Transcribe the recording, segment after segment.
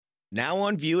Now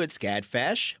on view at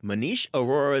SCADFASH, Manish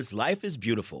Arora's Life is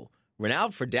Beautiful.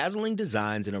 Renowned for dazzling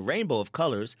designs in a rainbow of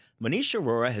colors, Manish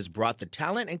Arora has brought the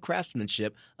talent and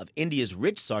craftsmanship of India's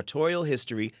rich sartorial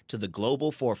history to the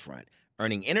global forefront,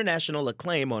 earning international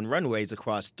acclaim on runways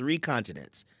across 3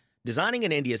 continents. Designing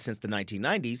in India since the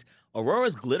 1990s,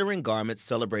 Aurora's glittering garments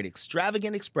celebrate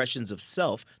extravagant expressions of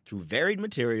self through varied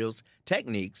materials,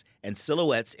 techniques, and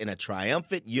silhouettes in a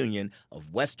triumphant union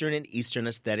of Western and Eastern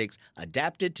aesthetics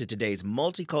adapted to today's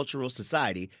multicultural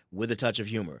society with a touch of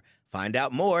humor. Find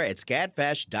out more at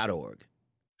scadfash.org.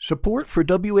 Support for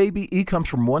WABE comes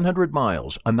from 100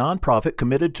 Miles, a nonprofit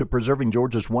committed to preserving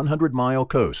Georgia's 100-mile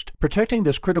coast. Protecting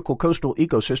this critical coastal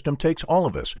ecosystem takes all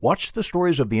of us. Watch the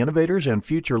stories of the innovators and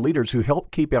future leaders who help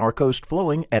keep our coast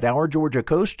flowing at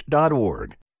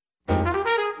OurGeorgiaCoast.org.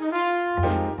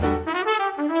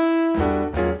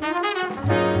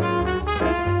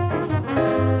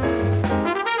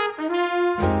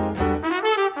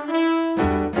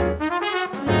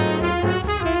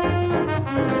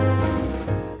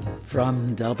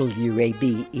 From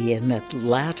WABE in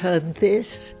Atlanta,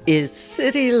 this is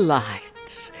City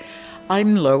Lights.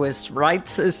 I'm Lois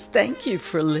Reitzes. Thank you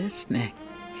for listening.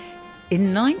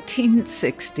 In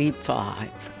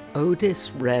 1965,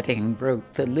 Otis Redding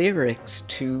wrote the lyrics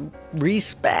to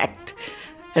Respect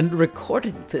and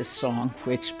recorded this song,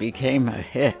 which became a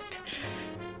hit.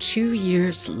 2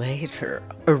 years later,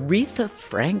 Aretha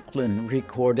Franklin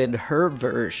recorded her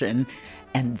version,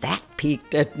 and that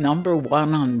peaked at number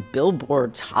 1 on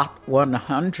Billboard's Hot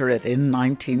 100 in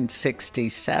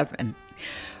 1967.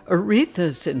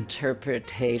 Aretha's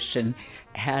interpretation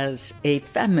has a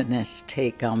feminist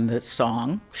take on the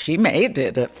song. She made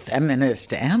it a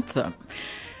feminist anthem.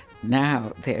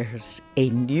 Now there's a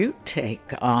new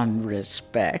take on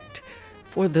Respect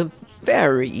for the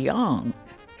very young.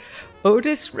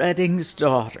 Otis Redding's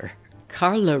daughter,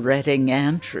 Carla Redding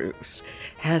Andrews,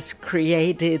 has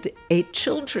created a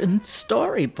children's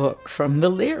storybook from the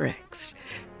lyrics.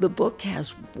 The book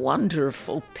has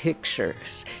wonderful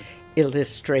pictures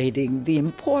illustrating the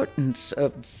importance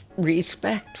of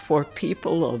respect for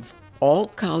people of all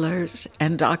colors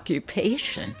and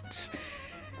occupations.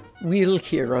 We'll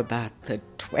hear about the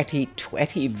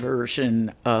 2020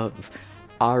 version of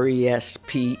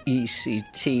RESPECT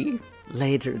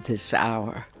later this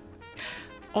hour.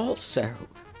 Also,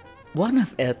 one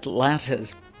of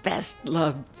Atlanta's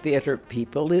best-loved theater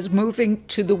people is moving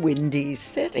to the Windy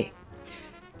City.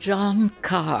 John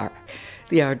Carr,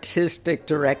 the artistic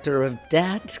director of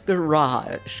Dad's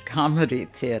Garage Comedy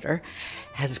Theater,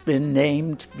 has been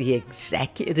named the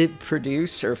executive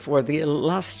producer for the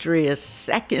illustrious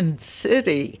Second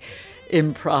City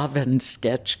improv and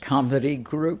sketch comedy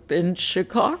group in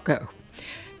Chicago.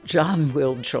 John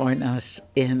will join us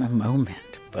in a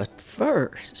moment, but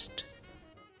first,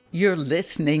 you're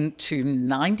listening to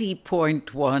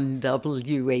 90.1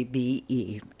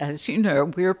 WABE. As you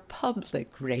know, we're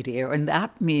public radio, and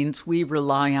that means we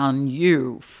rely on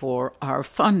you for our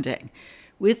funding.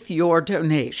 With your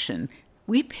donation,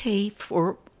 we pay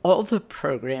for all the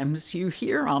programs you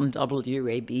hear on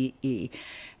WABE,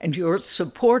 and your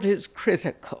support is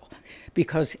critical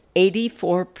because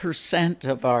 84%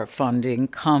 of our funding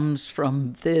comes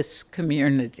from this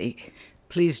community.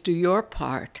 Please do your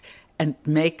part and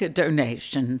make a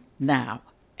donation now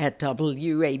at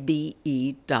wabe.org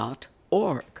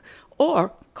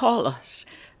or call us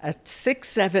at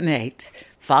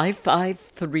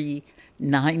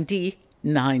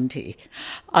 678-553-9090.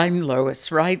 I'm Lois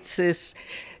Reitzes,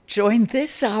 joined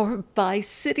this hour by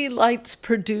City Lights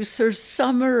producer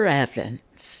Summer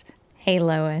Evans. Hey,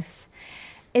 Lois.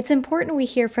 It's important we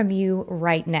hear from you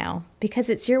right now because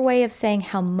it's your way of saying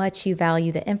how much you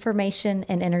value the information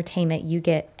and entertainment you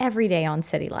get every day on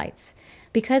City Lights.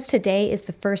 Because today is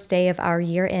the first day of our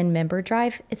year-end member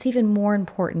drive, it's even more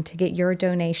important to get your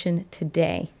donation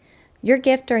today. Your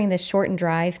gift during this shortened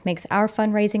drive makes our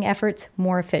fundraising efforts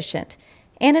more efficient,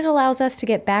 and it allows us to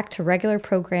get back to regular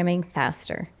programming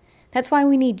faster. That's why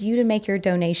we need you to make your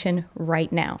donation right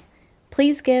now.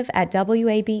 Please give at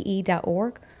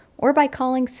wabe.org or by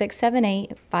calling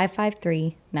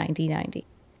 678-553-9090.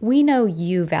 We know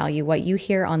you value what you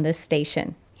hear on this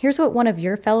station. Here's what one of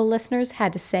your fellow listeners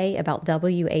had to say about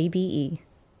WABE.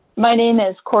 My name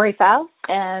is Corey Faust,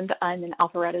 and I'm in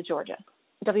Alpharetta, Georgia.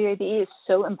 WABE is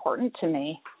so important to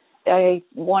me. I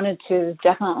wanted to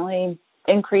definitely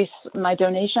increase my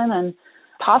donation and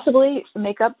possibly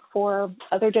make up for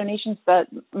other donations that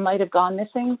might have gone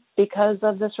missing because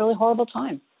of this really horrible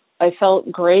time. I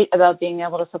felt great about being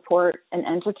able to support an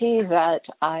entity that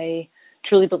I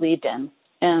truly believed in.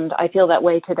 And I feel that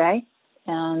way today.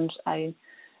 And I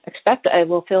expect I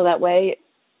will feel that way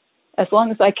as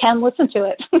long as I can listen to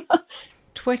it.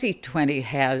 2020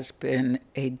 has been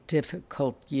a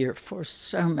difficult year for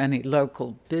so many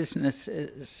local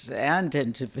businesses and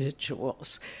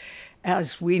individuals.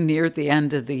 As we near the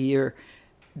end of the year,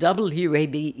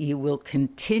 WABE will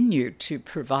continue to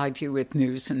provide you with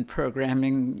news and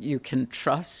programming you can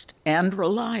trust and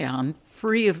rely on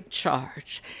free of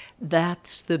charge.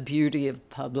 That's the beauty of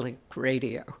public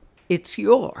radio. It's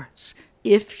yours.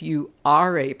 If you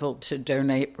are able to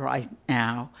donate right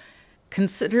now,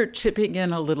 consider chipping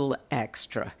in a little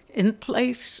extra in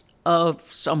place of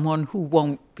someone who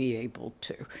won't be able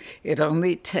to. It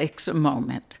only takes a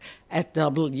moment at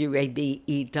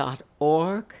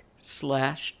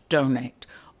wabe.org/donate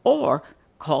or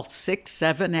call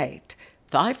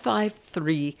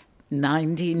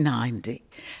 678-553-9090.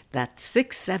 That's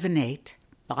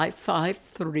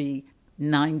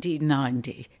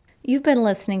 678-553-9090. You've been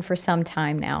listening for some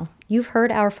time now. You've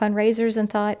heard our fundraisers and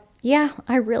thought, yeah,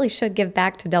 I really should give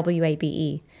back to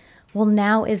WABE. Well,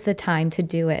 now is the time to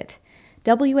do it.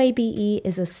 WABE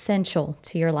is essential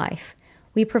to your life.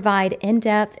 We provide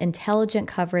in-depth, intelligent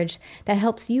coverage that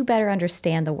helps you better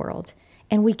understand the world.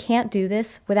 And we can't do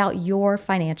this without your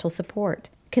financial support.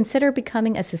 Consider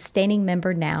becoming a sustaining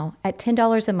member now at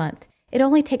 $10 a month. It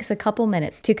only takes a couple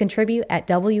minutes to contribute at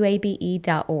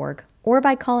wabe.org or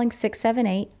by calling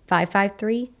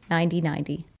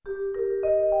 678-553-9090.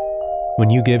 When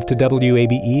you give to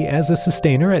WABE as a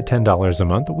sustainer at $10 a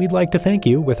month, we'd like to thank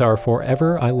you with our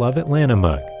Forever I Love Atlanta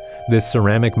mug. This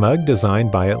ceramic mug,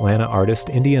 designed by Atlanta artist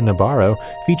India Navarro,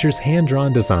 features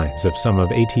hand-drawn designs of some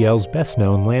of ATL's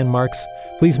best-known landmarks.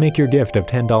 Please make your gift of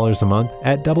 $10 a month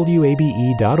at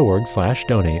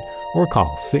wabe.org/donate or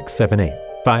call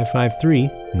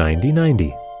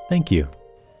 678-553-9090. Thank you.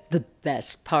 The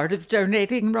best part of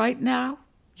donating right now?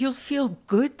 You'll feel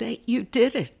good that you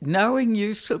did it, knowing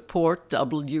you support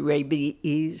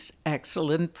WABE's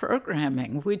excellent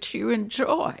programming, which you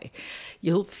enjoy.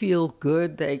 You'll feel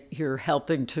good that you're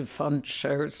helping to fund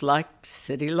shows like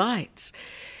City Lights.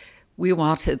 We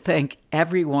want to thank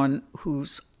everyone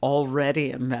who's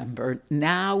already a member.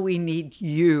 Now we need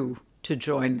you to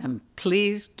join them.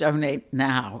 Please donate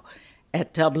now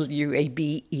at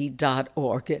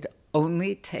wabe.org. It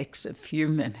only takes a few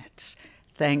minutes.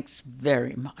 Thanks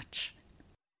very much.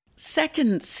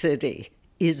 Second City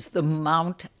is the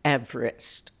Mount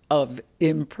Everest of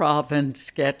improv and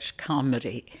sketch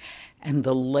comedy, and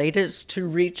the latest to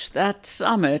reach that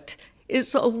summit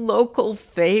is a local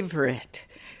favorite.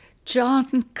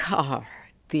 John Carr,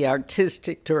 the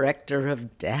artistic director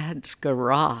of Dad's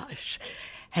Garage,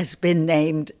 has been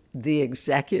named the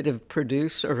executive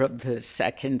producer of the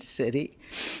Second City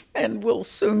and will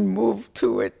soon move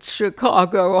to its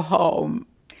Chicago home.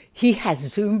 He has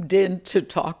zoomed in to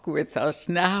talk with us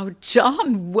now.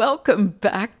 John, welcome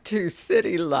back to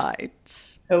City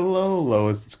Lights. Hello,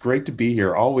 Lois. It's great to be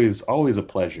here. Always a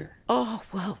pleasure. Oh,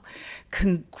 well,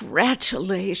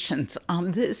 congratulations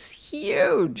on this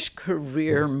huge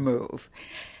career move.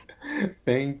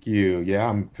 Thank you. Yeah,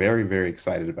 I'm very, very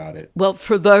excited about it. Well,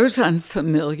 for those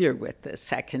unfamiliar with the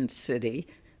Second City,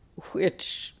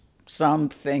 which some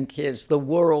think is the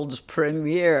world's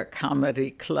premier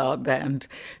comedy club and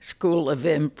school of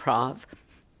improv,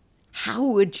 how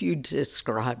would you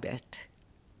describe it?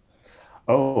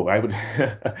 Oh,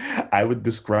 I would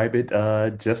describe it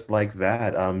just like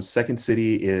that. Second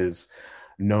City is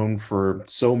known for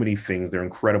so many things. They're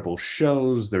incredible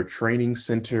shows, their training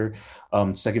center.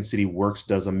 Second City Works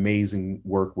does amazing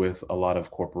work with a lot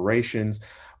of corporations.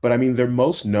 But I mean, they're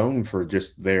most known for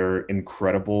just their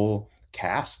incredible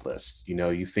cast list. You know,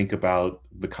 you think about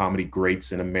the comedy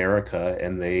greats in America,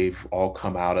 and they've all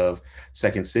come out of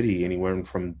Second City, anywhere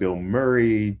from Bill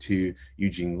Murray to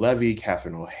Eugene Levy,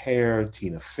 Catherine O'Hare,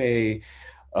 Tina Fey,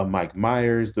 Mike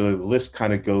Myers. The list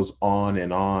kind of goes on.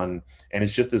 And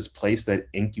it's just this place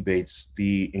that incubates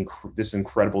this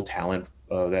incredible talent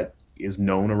that is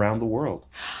known around the world.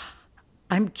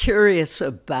 I'm curious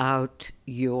about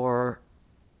your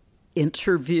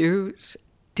interviews.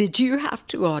 Did you have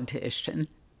to audition?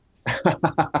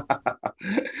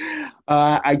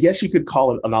 I guess you could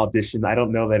call it an audition. I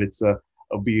don't know that it'll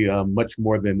be much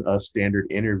more than a standard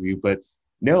interview, but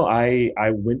no, I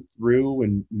went through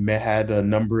and had a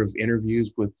number of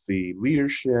interviews with the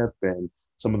leadership and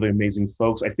some of the amazing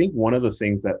folks. I think one of the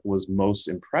things that was most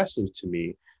impressive to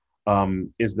me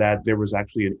is that there was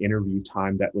actually an interview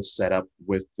time that was set up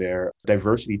with their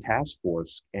diversity task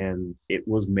force, and it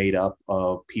was made up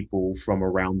of people from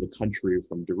around the country,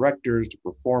 from directors to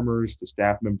performers to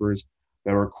staff members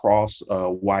that are across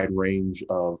a wide range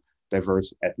of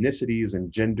diverse ethnicities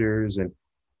and genders. And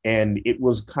And it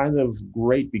was kind of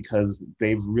great because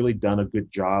they've really done a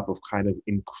good job of kind of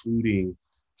including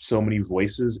so many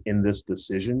voices in this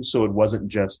decision. So it wasn't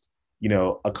just,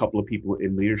 a couple of people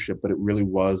in leadership, but it really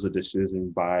was a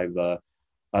decision by the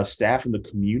staff and the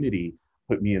community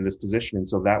put me in this position. And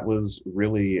so that was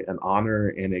really an honor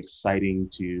and exciting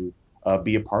to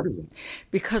be a part of it.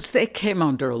 Because they came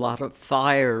under a lot of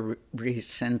fire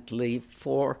recently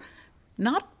for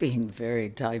not being very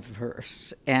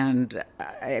diverse. And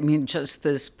I mean, just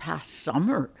this past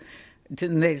summer,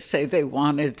 didn't they say they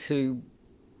wanted to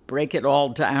break it all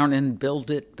down and build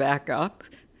it back up?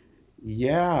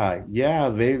 Yeah.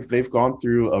 They've gone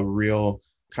through a real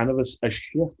kind of a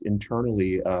shift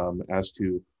internally as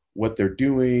to what they're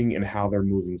doing and how they're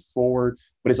moving forward.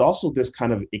 But it's also this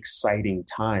kind of exciting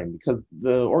time because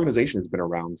the organization has been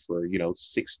around for,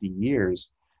 60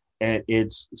 years. And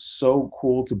it's so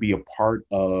cool to be a part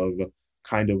of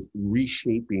kind of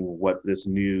reshaping what this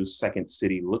new second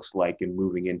city looks like and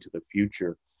moving into the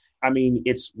future. I mean,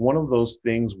 it's one of those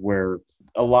things where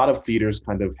a lot of theaters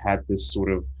kind of had this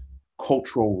sort of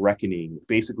cultural reckoning.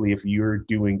 Basically, if you're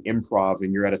doing improv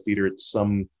and you're at a theater at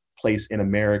some place in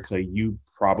America, you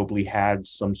probably had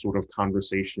some sort of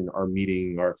conversation or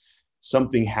meeting or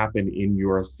something happened in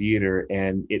your theater.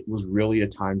 And it was really a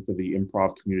time for the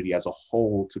improv community as a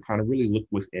whole to kind of really look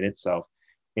within itself.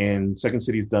 And Second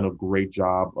City has done a great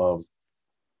job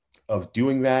of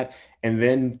doing that. And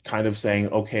then kind of saying,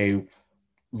 okay,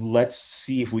 let's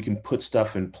see if we can put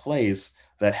stuff in place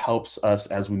that helps us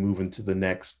as we move into the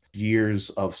next years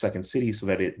of Second City so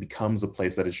that it becomes a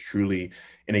place that is truly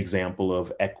an example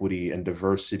of equity and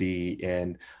diversity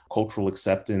and cultural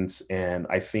acceptance. And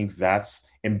I think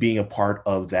and being a part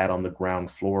of that on the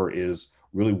ground floor is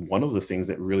really one of the things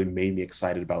that really made me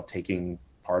excited about taking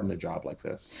part in a job like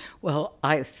this. Well,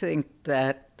 I think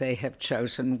that they have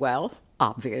chosen well,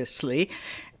 obviously,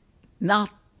 not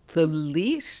the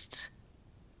least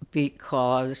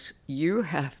because you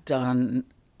have done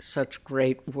such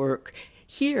great work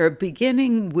here,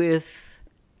 beginning with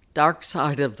Dark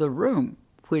Side of the Room,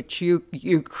 which you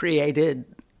created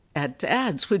at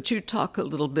Dad's. Would you talk a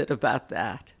little bit about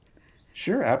that?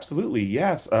 Sure, absolutely.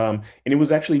 Yes. And it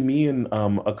was actually me and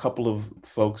a couple of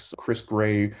folks, Chris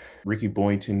Gray, Ricky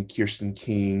Boynton, Kirsten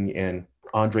King, and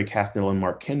Andre Castnell and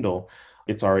Mark Kendall.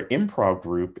 It's our improv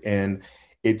group. And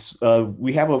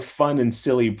we have a fun and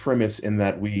silly premise in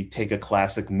that we take a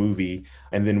classic movie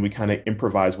and then we kind of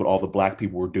improvise what all the Black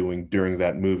people were doing during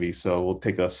that movie. So we'll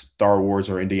take a Star Wars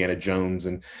or Indiana Jones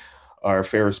and our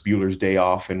Ferris Bueller's Day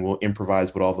Off, and we'll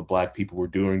improvise what all the Black people were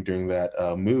doing during that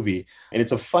movie. And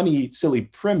it's a funny, silly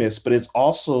premise, but it's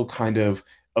also kind of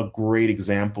a great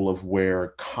example of where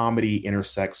comedy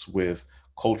intersects with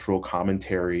cultural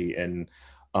commentary and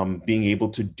being able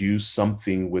to do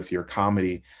something with your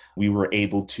comedy. We were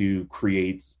able to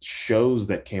create shows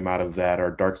that came out of that,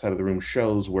 our Dark Side of the Room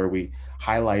shows, where we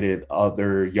highlighted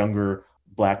other younger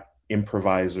Black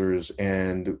improvisers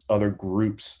and other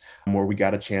groups, where we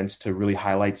got a chance to really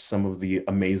highlight some of the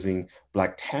amazing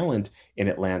Black talent in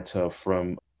Atlanta,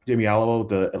 from Jimmy Alamo,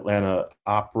 the Atlanta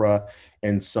Opera,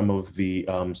 and some of the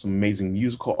some amazing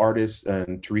musical artists,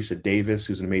 and Teresa Davis,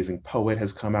 who's an amazing poet,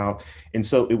 has come out. And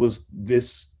so it was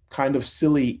this kind of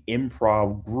silly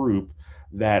improv group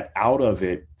that out of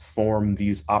it formed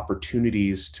these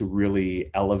opportunities to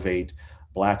really elevate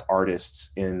Black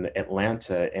artists in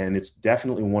Atlanta. And it's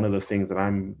definitely one of the things that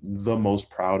I'm the most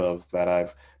proud of that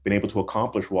I've been able to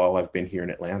accomplish while I've been here in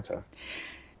Atlanta.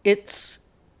 It's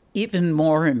even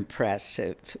more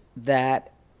impressive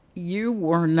that you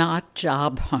were not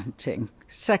job hunting.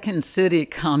 Second City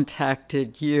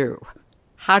contacted you.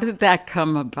 How did that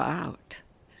come about?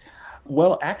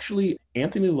 Well, actually,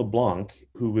 Anthony LeBlanc,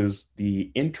 who is the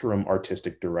interim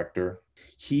artistic director,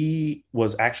 he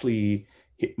was actually,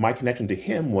 my connection to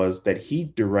him was that he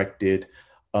directed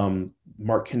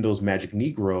Mark Kendall's Magic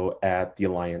Negro at the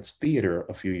Alliance Theater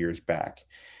a few years back.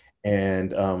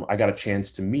 And I got a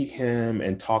chance to meet him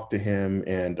and talk to him.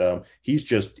 And he's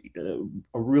just a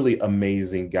really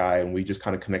amazing guy. And we just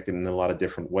kind of connected in a lot of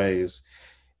different ways.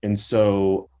 And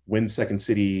so when Second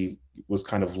City was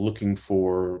kind of looking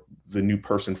for the new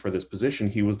person for this position,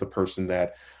 he was the person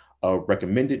that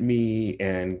recommended me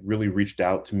and really reached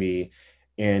out to me.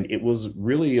 And it was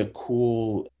really a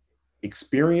cool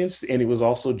experience. And it was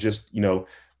also just,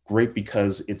 great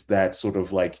because it's that sort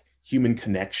of like human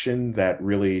connection that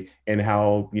really, and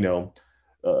how,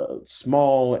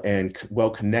 small and well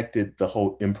connected the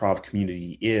whole improv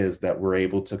community is, that we're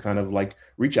able to kind of like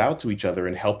reach out to each other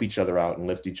and help each other out and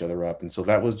lift each other up. And so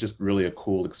that was just really a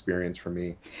cool experience for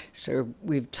me. So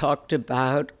we've talked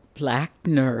about Black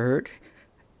Nerd,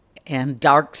 And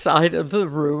Dark Side of the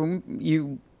Room,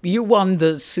 you won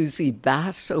the Susie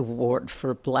Bass Award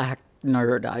for Black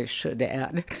Nerd, I should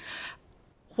add.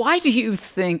 Why do you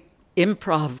think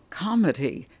improv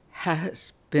comedy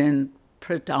has been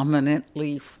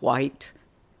predominantly white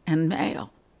and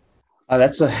male?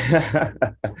 That's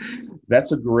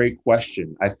a great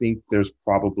question. I think there's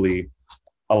probably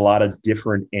a lot of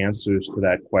different answers to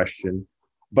that question,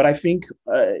 but I think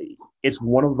it's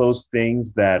one of those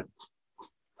things that,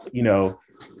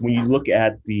 when you look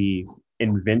at the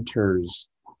inventors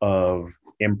of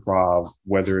improv,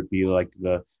 whether it be like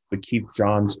the Keith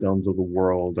Johnstones of the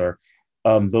world or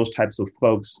those types of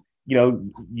folks,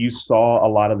 you saw a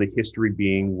lot of the history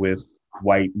being with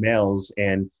white males,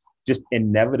 and just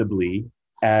inevitably,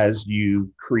 as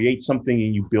you create something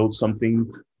and you build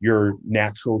something, your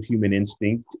natural human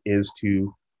instinct is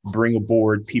to bring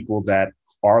aboard people that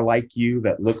are like you,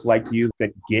 that look like you,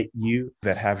 that get you,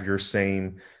 that have your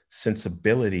same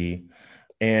sensibility.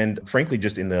 And frankly,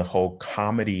 just in the whole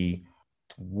comedy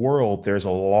world, there's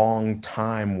a long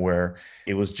time where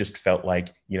it was just felt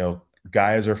like,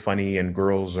 guys are funny and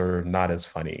girls are not as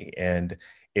funny. And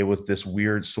it was this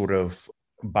weird sort of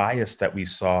bias that we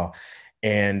saw.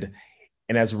 And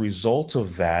as a result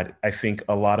of that, I think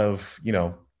a lot of,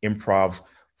 improv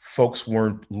folks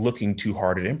weren't looking too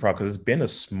hard at improv because it's been a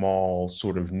small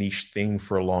sort of niche thing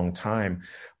for a long time.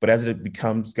 But as it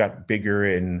got bigger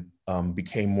and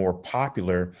became more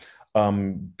popular,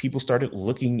 people started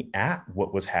looking at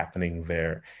what was happening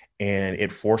there. And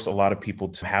it forced a lot of people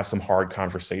to have some hard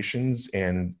conversations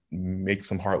and make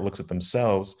some hard looks at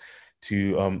themselves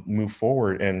to move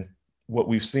forward. And what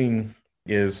we've seen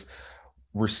is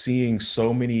we're seeing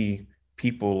so many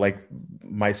people like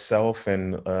myself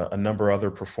and a number of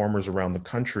other performers around the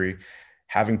country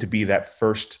having to be that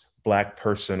first Black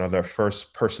person or that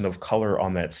first person of color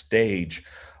on that stage.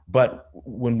 But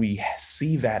when we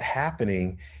see that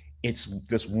happening, it's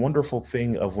this wonderful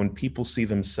thing of when people see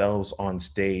themselves on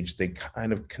stage, they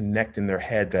kind of connect in their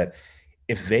head that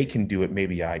if they can do it,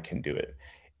 maybe I can do it.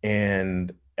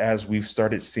 And as we've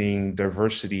started seeing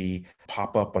diversity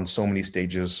pop up on so many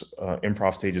stages,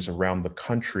 improv stages around the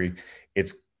country,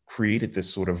 it's created this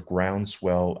sort of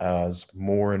groundswell as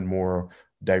more and more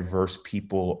diverse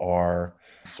people are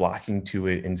flocking to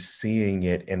it and seeing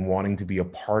it and wanting to be a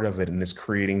part of it. And it's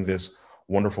creating this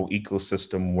wonderful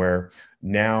ecosystem where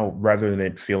now, rather than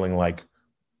it feeling like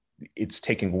it's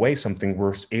taking away something,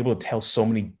 we're able to tell so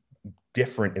many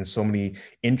different and so many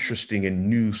interesting and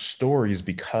new stories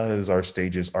because our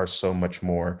stages are so much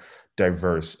more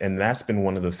diverse. And that's been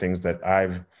one of the things that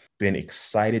I've been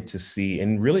excited to see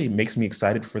and really makes me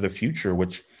excited for the future,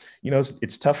 which,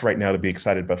 it's tough right now to be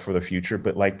excited about for the future,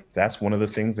 but that's one of the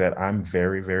things that I'm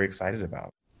very, very excited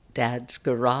about. Dad's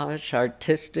Garage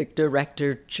artistic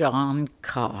director John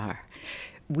Carr.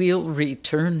 We'll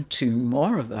return to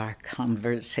more of our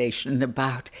conversation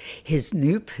about his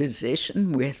new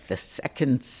position with the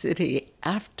Second City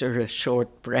after a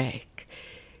short break.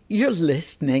 You're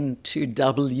listening to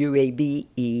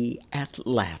WABE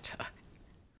Atlanta.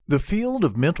 The field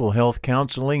of mental health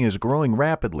counseling is growing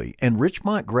rapidly, and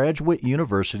Richmont Graduate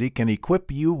University can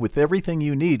equip you with everything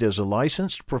you need as a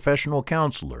licensed professional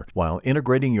counselor while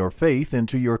integrating your faith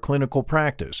into your clinical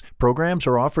practice. Programs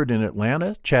are offered in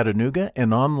Atlanta, Chattanooga,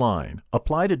 and online.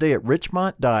 Apply today at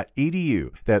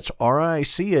richmont.edu. That's richmont.edu.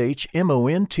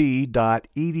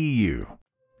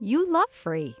 You love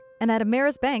free, and at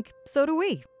Ameris Bank, so do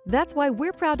we. That's why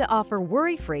we're proud to offer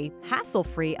worry-free,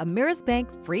 hassle-free Ameris Bank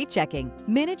free checking.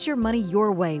 Manage your money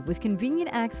your way with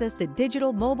convenient access to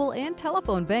digital, mobile, and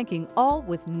telephone banking, all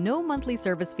with no monthly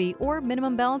service fee or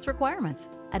minimum balance requirements.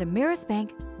 At Ameris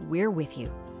Bank, we're with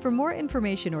you. For more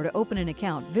information or to open an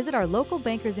account, visit our local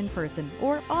bankers in person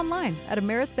or online at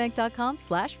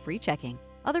amerisbank.com/free checking.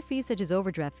 Other fees such as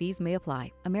overdraft fees may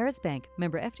apply. Ameris Bank,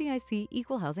 member FDIC,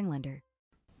 equal housing lender.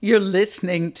 You're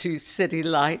listening to City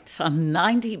Lights on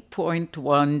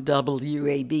 90.1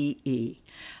 WABE.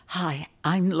 Hi,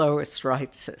 I'm Lois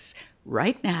Reitzes.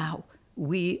 Right now,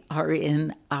 we are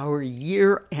in our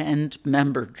year-end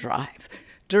member drive.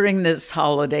 During this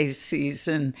holiday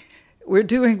season, we're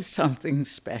doing something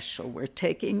special. We're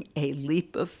taking a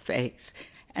leap of faith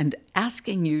and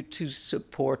asking you to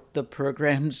support the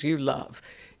programs you love.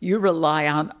 You rely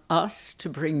on us to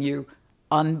bring you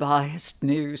unbiased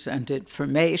news and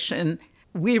information.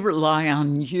 We rely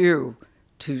on you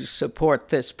to support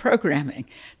this programming.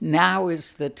 Now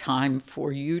is the time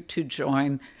for you to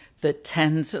join the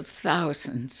tens of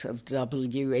thousands of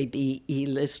WABE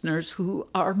listeners who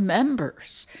are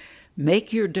members.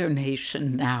 Make your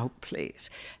donation now, please,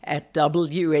 at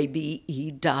wabe.org,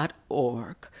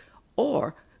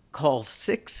 or call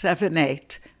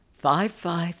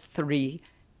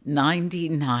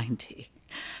 678-553-9090.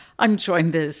 I'm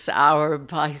joined this hour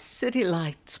by City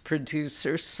Lights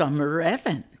producer Summer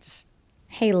Evans.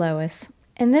 Hey, Lois.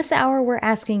 In this hour, we're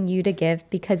asking you to give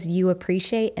because you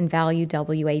appreciate and value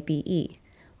WABE.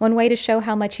 One way to show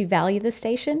how much you value the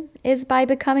station is by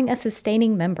becoming a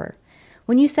sustaining member.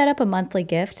 When you set up a monthly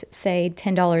gift, say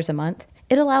 $10 a month,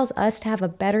 it allows us to have a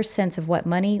better sense of what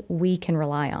money we can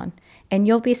rely on. And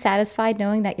you'll be satisfied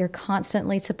knowing that you're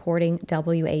constantly supporting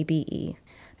WABE.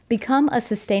 Become a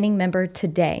sustaining member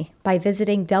today by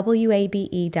visiting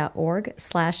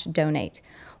wabe.org/donate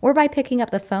or by picking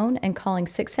up the phone and calling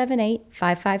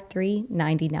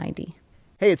 678-553-9090.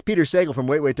 Hey, it's Peter Sagal from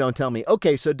Wait, Don't Tell Me.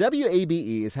 Okay, so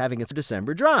WABE is having its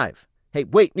December drive. Hey,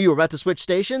 wait, you were about to switch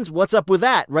stations? What's up with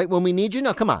that? Right when we need you?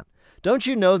 No, come on. Don't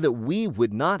you know that we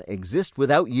would not exist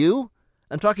without you?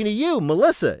 I'm talking to you,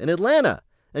 Melissa, in Atlanta.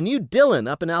 And you, Dylan,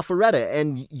 up in Alpharetta.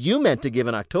 And you meant to give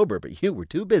in October, but you were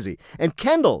too busy. And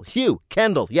Kendall,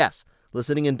 yes,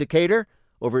 listening in Decatur,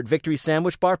 over at Victory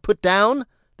Sandwich Bar, put down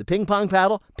the ping pong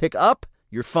paddle, pick up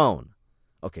your phone.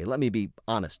 Okay, let me be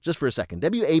honest just for a second.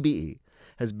 WABE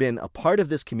has been a part of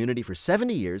this community for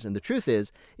 70 years, and the truth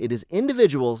is, it is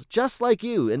individuals just like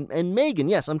you, and Megan,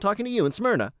 yes, I'm talking to you in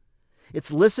Smyrna.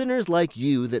 It's listeners like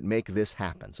you that make this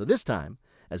happen. So this time,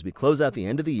 as we close out the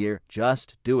end of the year,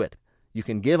 just do it. You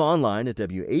can give online at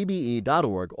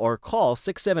wabe.org or call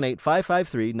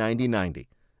 678-553-9090.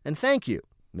 And thank you,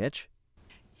 Mitch.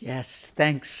 Yes,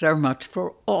 thanks so much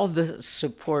for all the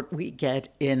support we get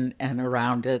in and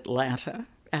around Atlanta,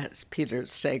 as Peter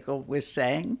Sagal was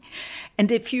saying.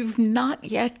 And if you've not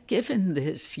yet given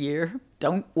this year,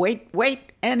 don't wait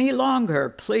any longer.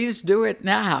 Please do it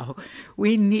now.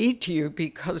 We need you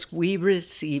because we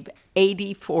receive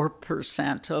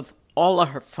 84% of all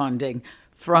our funding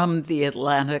from the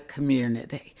Atlanta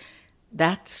community.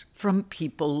 That's from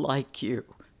people like you.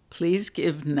 Please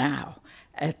give now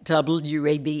at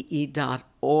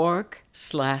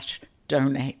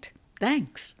wabe.org/donate.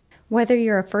 Thanks. Whether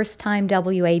you're a first-time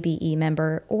WABE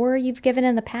member or you've given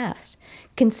in the past,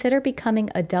 consider becoming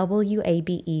a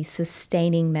WABE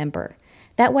sustaining member.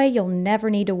 That way you'll never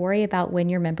need to worry about when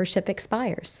your membership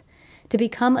expires. To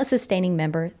become a sustaining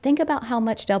member, think about how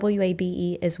much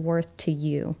WABE is worth to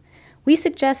you. We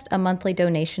suggest a monthly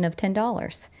donation of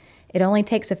 $10. It only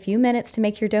takes a few minutes to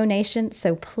make your donation,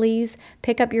 so please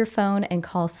pick up your phone and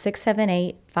call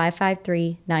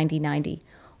 678-553-9090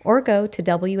 or go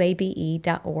to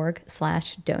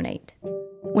wabe.org/donate.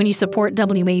 When you support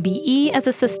WABE as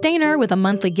a sustainer with a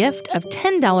monthly gift of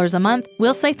 $10 a month,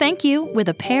 we'll say thank you with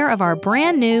a pair of our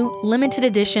brand new limited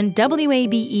edition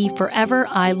WABE Forever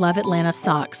I Love Atlanta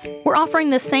socks. We're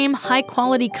offering the same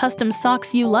high-quality custom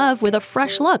socks you love with a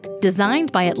fresh look,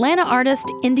 designed by Atlanta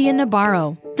artist India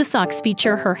Nabarro. The socks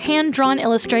feature her hand-drawn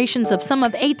illustrations of some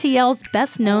of ATL's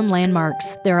best-known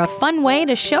landmarks. They're a fun way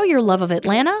to show your love of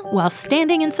Atlanta while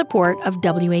standing in support of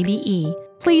WABE.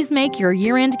 Please make your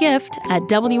year-end gift at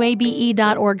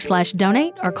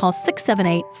wabe.org/donate or call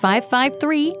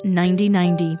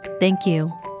 678-553-9090. Thank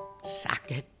you. Sock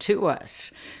it to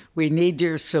us. We need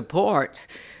your support.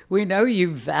 We know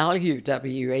you value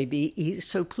WABE,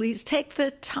 so please take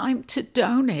the time to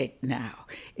donate now.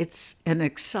 It's an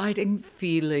exciting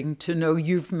feeling to know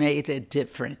you've made a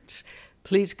difference.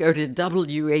 Please go to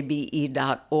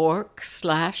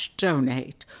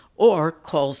wabe.org/donate or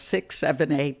call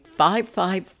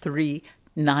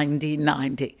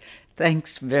 678-553-9090.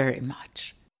 Thanks very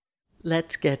much.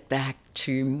 Let's get back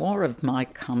to more of my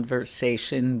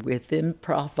conversation with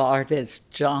improv artist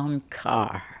John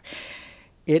Carr.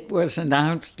 It was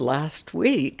announced last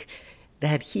week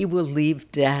that he will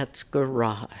leave Dad's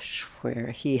Garage, where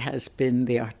he has been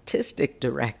the artistic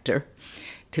director,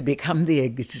 to become the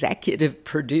executive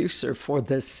producer for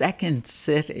the Second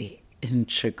City in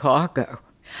Chicago.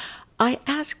 I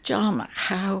asked John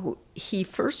how he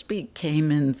first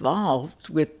became involved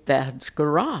with Dad's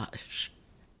Garage.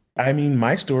 I mean,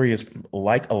 my story is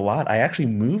like a lot. I actually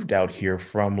moved out here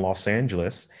from Los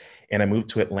Angeles and I moved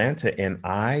to Atlanta, and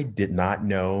I did not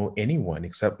know anyone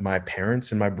except my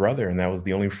parents and my brother. And that was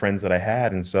the only friends that I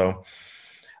had. And so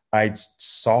I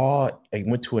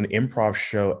went to an improv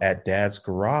show at Dad's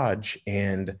Garage,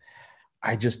 and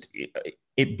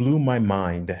it blew my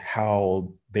mind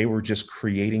how they were just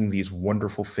creating these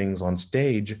wonderful things on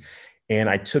stage. And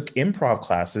I took improv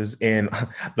classes, and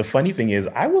the funny thing is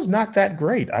I was not that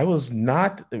great. I was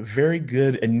not very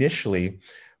good initially,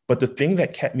 but the thing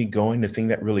that kept me going, the thing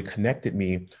that really connected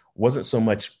me wasn't so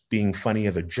much being funny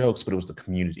of the jokes, but it was the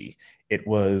community. It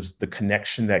was the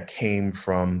connection that came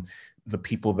from the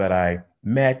people that I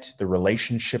met, the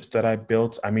relationships that I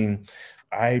built. I mean,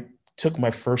 I took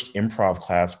my first improv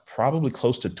class probably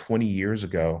close to 20 years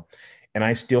ago, and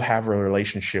I still have a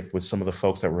relationship with some of the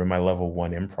folks that were in my level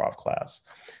 1 improv class.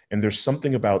 And there's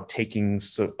something about taking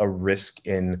a risk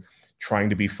in trying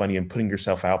to be funny and putting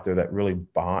yourself out there that really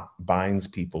binds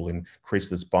people and creates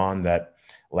this bond that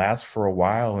lasts for a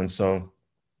while. And so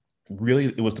really,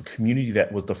 it was the community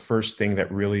that was the first thing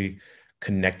that really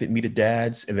connected me to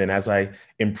dads. And then as I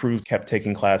improved, kept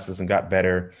taking classes and got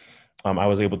better, I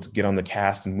was able to get on the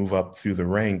cast and move up through the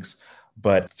ranks.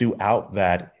 But throughout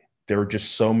that, there were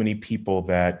just so many people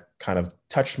that kind of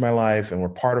touched my life and were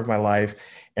part of my life,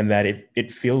 and that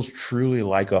it feels truly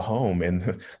like a home.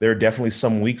 And there are definitely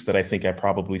some weeks that I think I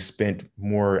probably spent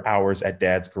more hours at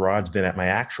Dad's Garage than at my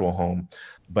actual home.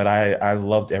 But I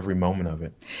loved every moment of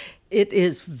it. It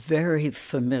is very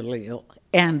familial.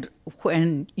 And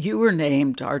when you were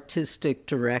named artistic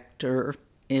director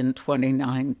in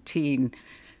 2019,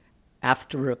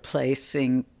 after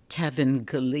replacing Kevin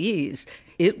Gillies,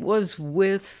 it was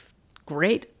with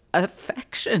great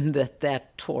affection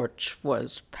that torch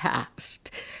was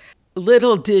passed.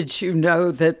 Little did you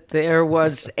know that there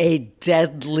was a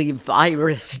deadly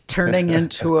virus turning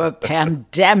into a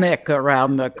pandemic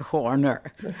around the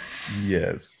corner.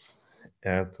 Yes,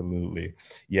 absolutely.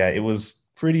 Yeah, it was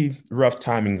pretty rough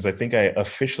timings. I think I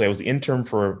was the intern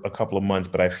for a couple of months,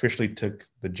 but I officially took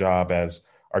the job as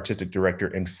artistic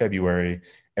director in February,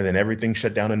 and then everything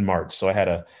shut down in March. So I had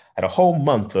a whole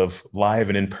month of live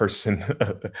and in-person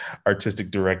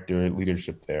artistic director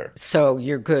leadership there. So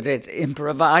you're good at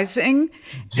improvising?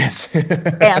 Yes.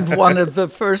 And one of the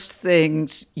first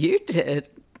things you did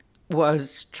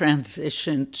was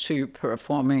transition to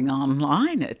performing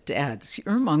online at Dad's.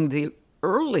 You're among the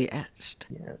earliest.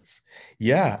 Yes.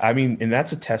 Yeah. I mean, and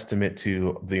that's a testament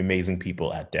to the amazing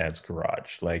people at Dad's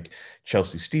Garage, like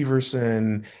Chelsea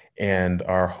Steverson and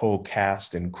our whole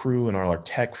cast and crew and all our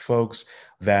tech folks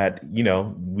that,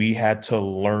 we had to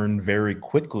learn very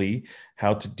quickly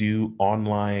how to do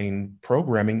online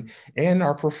programming. And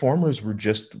our performers were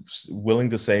just willing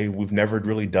to say, we've never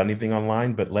really done anything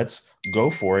online, but let's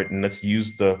go for it. And let's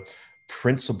use the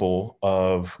principle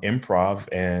of improv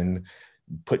and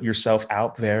put yourself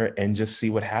out there and just see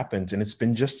what happens. And it's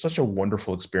been just such a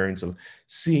wonderful experience of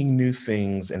seeing new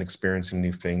things and experiencing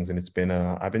new things. And it's been,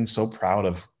 I've been so proud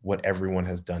of what everyone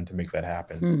has done to make that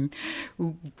happen.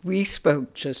 We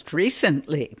spoke just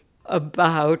recently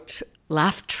about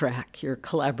Laugh Track, your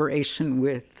collaboration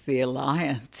with the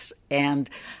Alliance, and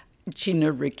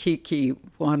Gina Rikiki,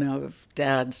 one of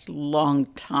Dad's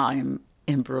longtime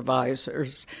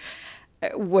improvisers,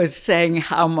 was saying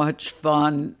how much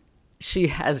fun she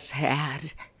has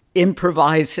had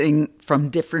improvising from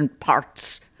different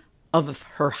parts of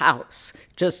her house.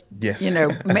 Just, yes.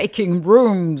 Making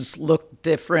rooms look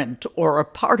different or a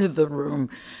part of the room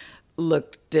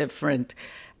look different.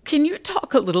 Can you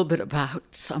talk a little bit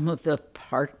about some of the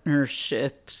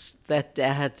partnerships that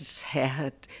Dad's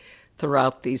had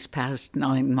throughout these past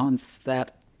 9 months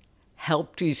that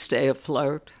helped you stay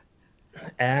afloat?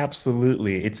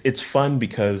 Absolutely. It's fun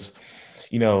because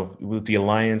with the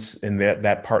Alliance and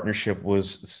that partnership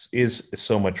is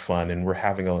so much fun, and we're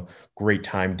having a great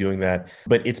time doing that.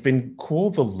 But it's been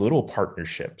cool, the little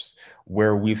partnerships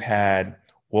where we'll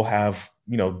have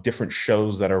different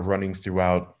shows that are running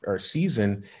throughout our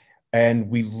season, and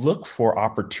we look for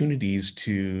opportunities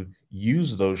to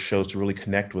use those shows to really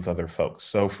connect with other folks.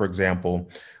 So, for example,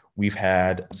 we've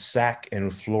had SAC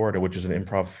in Florida, which is an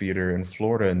improv theater in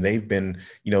Florida, and they've been,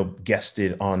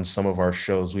 guested on some of our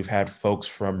shows. We've had folks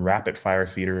from Rapid Fire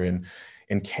Theater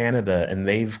in Canada, and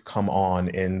they've come on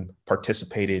and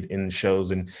participated in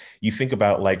shows. And you think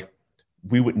about,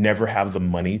 we would never have the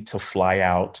money to fly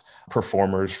out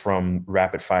performers from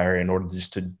Rapid Fire in order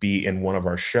just to be in one of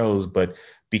our shows. But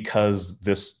because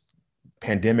this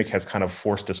pandemic has kind of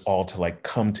forced us all to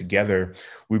come together,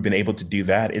 we've been able to do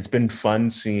that. It's been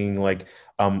fun seeing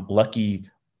Lucky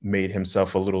made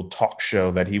himself a little talk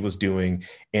show that he was doing,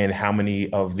 and how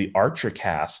many of the Archer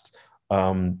cast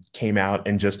came out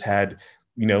and just had,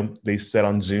 they sat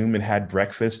on Zoom and had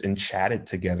breakfast and chatted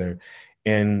together.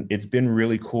 And it's been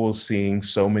really cool seeing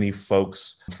so many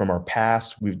folks from our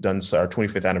past. We've done our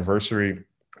 25th anniversary.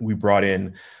 We brought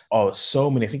in so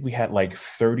many. I think we had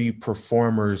 30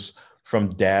 performers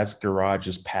from Dad's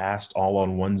Garage's past, all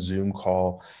on one Zoom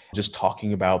call, just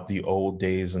talking about the old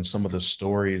days and some of the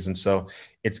stories. And so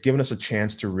it's given us a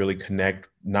chance to really connect,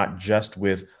 not just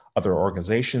with other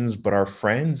organizations, but our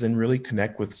friends, and really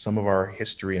connect with some of our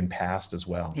history and past as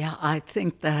well. Yeah, I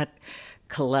think that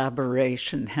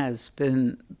collaboration has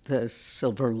been the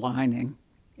silver lining,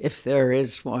 if there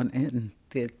is one, in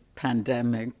the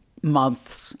post-pandemic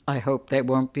months. I hope they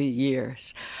won't be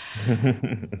years.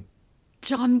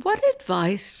 John, what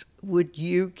advice would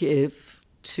you give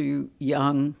to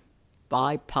young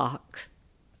BIPOC,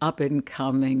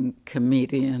 up-and-coming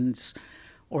comedians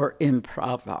or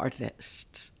improv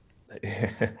artists?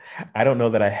 I don't know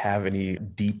that I have any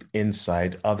deep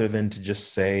insight other than to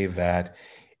just say that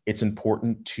it's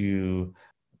important to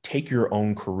take your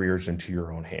own careers into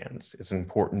your own hands. It's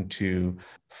important to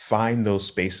find those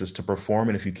spaces to perform.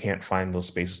 And if you can't find those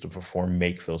spaces to perform,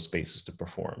 make those spaces to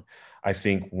perform. I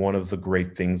think one of the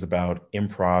great things about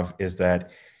improv is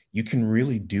that you can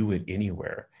really do it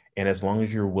anywhere. And as long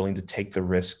as you're willing to take the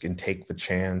risk and take the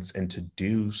chance and to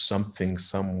do something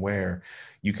somewhere,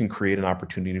 you can create an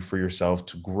opportunity for yourself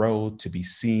to grow, to be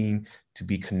seen, to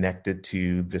be connected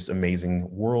to this amazing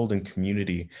world and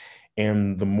community.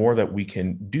 And the more that we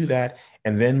can do that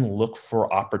and then look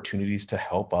for opportunities to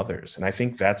help others. And I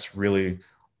think that's really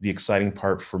the exciting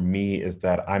part for me, is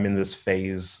that I'm in this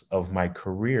phase of my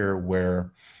career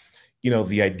where,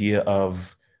 the idea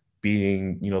of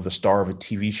being, the star of a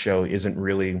TV show isn't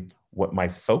really what my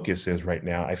focus is right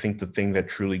now. I think the thing that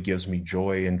truly gives me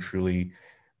joy and truly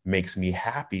makes me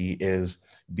happy is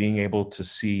being able to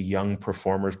see young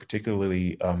performers,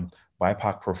 particularly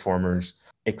BIPOC performers,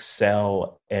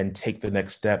 excel and take the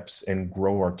next steps and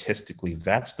grow artistically.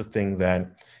 That's the thing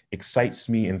that excites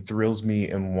me and thrills me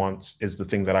and is the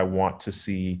thing that I want to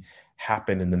see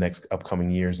happen in the next upcoming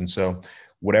years. And so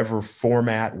whatever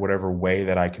format, whatever way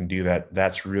that I can do that,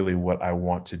 that's really what I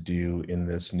want to do in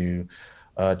this new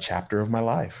chapter of my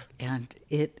life. And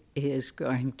it is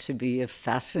going to be a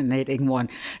fascinating one,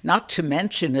 not to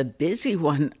mention a busy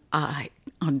one. I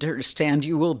understand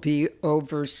you will be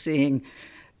overseeing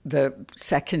the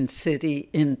Second City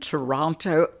in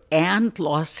Toronto and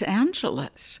Los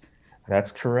Angeles.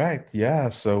 That's correct. Yeah.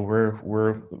 So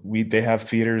they have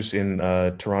theaters in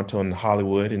Toronto and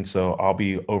Hollywood, and so I'll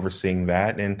be overseeing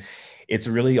that. And it's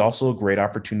really also a great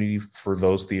opportunity for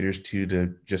those theaters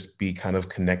to just be kind of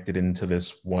connected into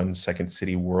this one Second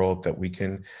City world that we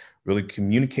can really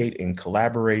communicate and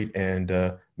collaborate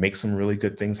and make some really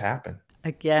good things happen.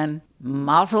 Again,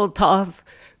 Mazel Tov,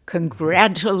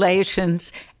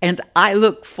 congratulations, and I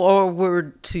look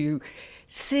forward to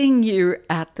seeing you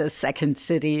at the Second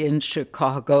City in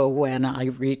Chicago when I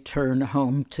return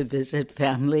home to visit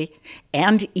family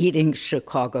and eating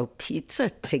Chicago pizza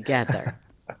together.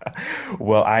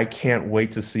 Well, I can't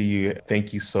wait to see you.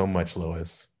 Thank you so much,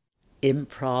 Lois.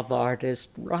 Improv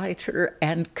artist, writer,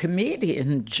 and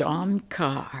comedian John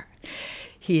Carr.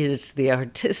 He is the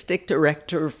artistic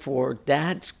director for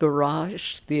Dad's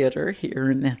Garage Theater here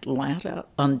in Atlanta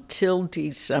until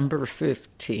December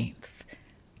 15th.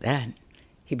 Then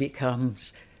he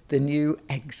becomes the new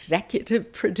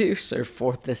executive producer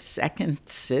for the Second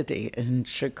City in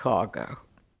Chicago.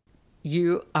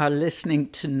 You are listening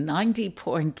to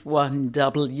 90.1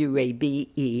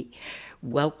 WABE.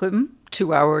 Welcome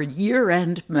to our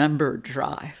year-end member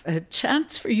drive, a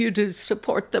chance for you to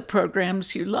support the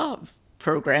programs you love,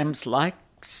 programs like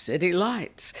City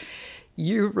Lights.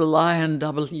 You rely on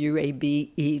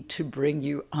WABE to bring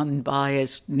you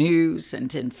unbiased news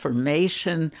and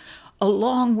information,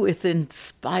 along with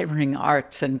inspiring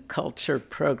arts and culture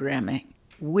programming.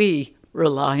 We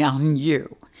rely on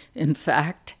you. In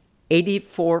fact,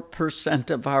 84%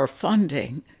 of our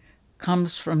funding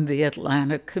comes from the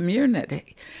Atlanta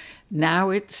community. Now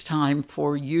it's time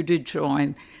for you to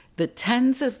join the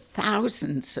tens of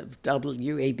thousands of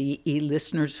WABE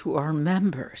listeners who are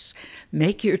members.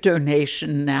 Make your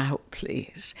donation now,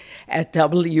 please, at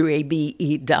wabe.org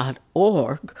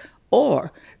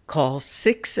or call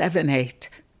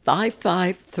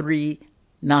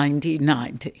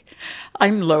 678-553-9090.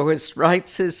 I'm Lois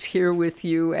Reitzes here with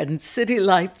you and City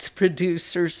Lights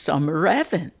producer Summer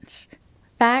Evans.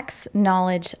 Facts,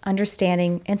 knowledge,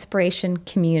 understanding, inspiration,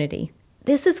 community.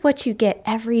 This is what you get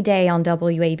every day on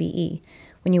WABE.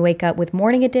 When you wake up with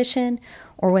Morning Edition,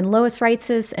 or when Lois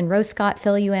Reitzes and Rose Scott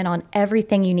fill you in on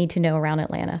everything you need to know around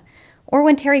Atlanta, or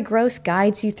when Terry Gross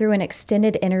guides you through an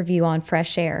extended interview on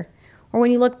Fresh Air, or when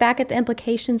you look back at the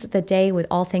implications of the day with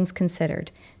All Things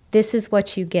Considered. This is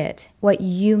what you get, what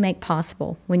you make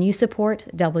possible when you support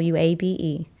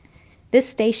WABE. This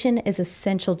station is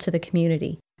essential to the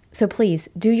community, so please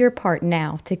do your part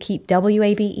now to keep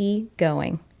WABE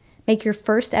going. Make your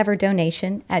first ever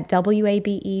donation at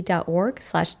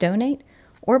wabe.org/donate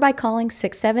or by calling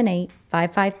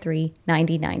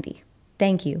 678-553-9090.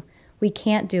 Thank you. We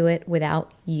can't do it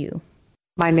without you.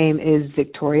 My name is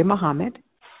Victoria Muhammad,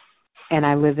 and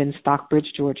I live in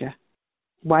Stockbridge, Georgia.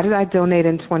 Why did I donate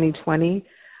in 2020?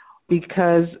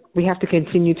 Because we have to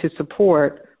continue to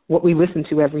support what we listen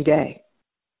to every day.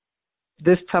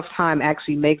 This tough time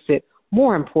actually makes it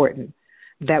more important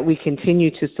that we continue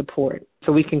to support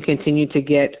so we can continue to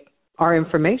get our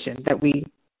information that we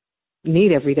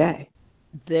need every day.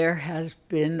 There has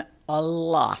been a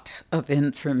lot of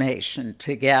information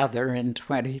to gather in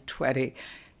 2020,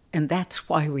 and that's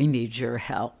why we need your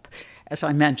help. As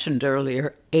I mentioned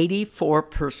earlier,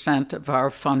 84% of our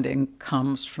funding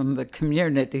comes from the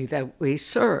community that we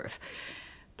serve.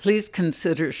 Please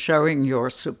consider showing your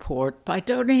support by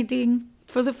donating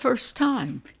for the first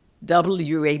time.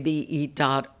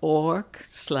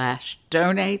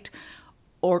 wabe.org/donate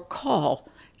or call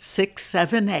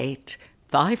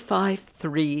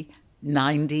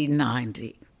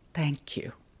 678-553-9090. Thank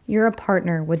you. You're a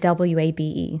partner with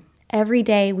WABE. Every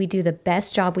day we do the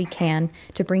best job we can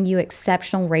to bring you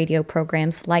exceptional radio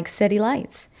programs like City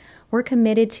Lights. We're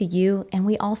committed to you, and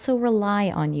we also rely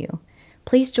on you.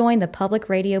 Please join the Public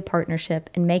Radio Partnership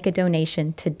and make a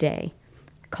donation today.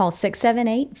 Call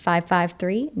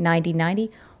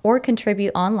 678-553-9090 or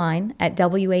contribute online at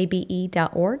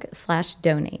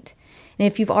wabe.org/donate. And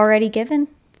if you've already given,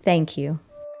 thank you.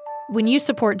 When you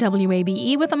support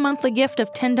WABE with a monthly gift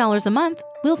of $10 a month,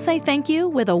 we'll say thank you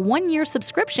with a 1-year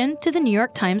subscription to the New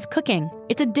York Times Cooking.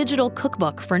 It's a digital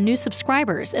cookbook for new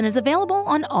subscribers and is available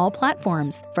on all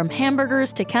platforms. From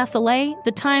hamburgers to cassoulet,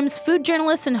 the Times food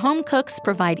journalists and home cooks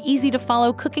provide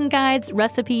easy-to-follow cooking guides,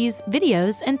 recipes,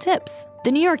 videos, and tips.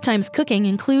 The New York Times Cooking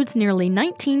includes nearly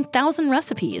 19,000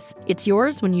 recipes. It's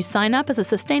yours when you sign up as a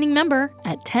sustaining member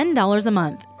at $10 a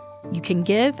month. You can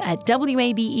give at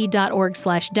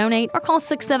wabe.org/donate or call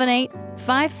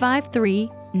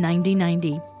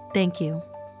 678-553-9090. Thank you.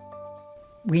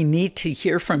 We need to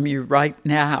hear from you right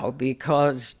now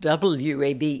because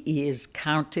WABE is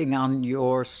counting on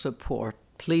your support.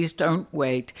 Please don't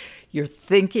wait. You're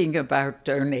thinking about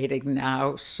donating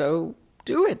now, so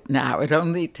do it now. It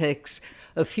only takes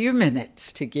a few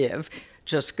minutes to give.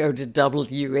 Just go to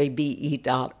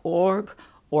wabe.org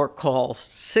or call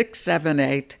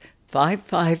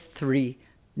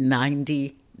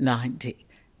 678-553-9090.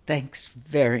 Thanks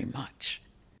very much.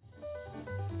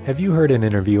 Have you heard an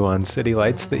interview on City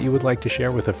Lights that you would like to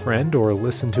share with a friend or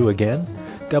listen to again?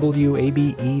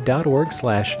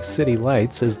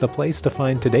 wabe.org/citylights is the place to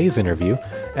find today's interview,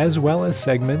 as well as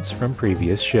segments from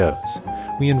previous shows.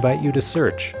 We invite you to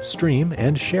search, stream,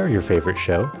 and share your favorite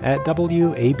show at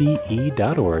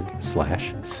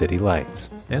wabe.org/citylights.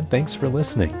 And thanks for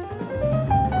listening.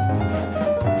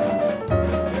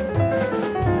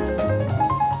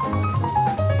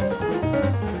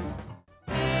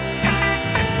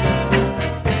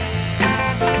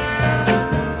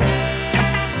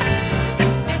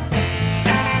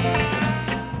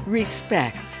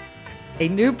 Respect, a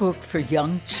new book for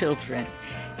young children,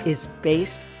 is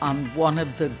based on one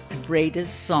of the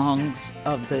greatest songs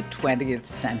of the 20th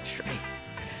century.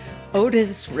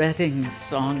 Otis Redding's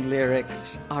song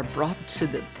lyrics are brought to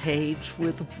the page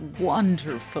with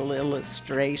wonderful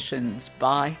illustrations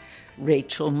by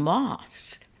Rachel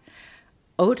Moss.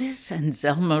 Otis and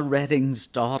Zelma Redding's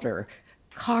daughter,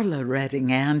 Carla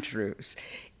Redding Andrews,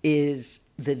 is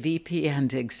the VP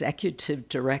and Executive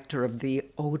Director of the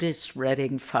Otis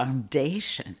Redding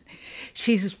Foundation.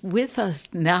 She's with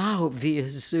us now via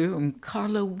Zoom.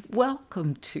 Carla,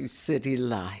 welcome to City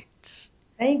Lights.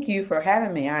 Thank you for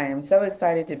having me. I am so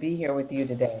excited to be here with you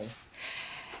today.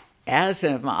 As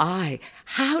am I.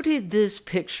 How did this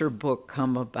picture book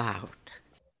come about?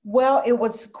 Well, it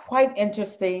was quite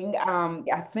interesting.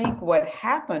 I think what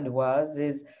happened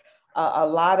is a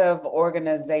lot of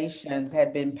organizations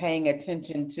had been paying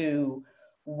attention to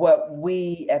what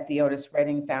we at the Otis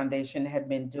Redding Foundation had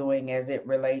been doing as it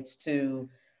relates to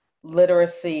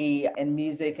literacy and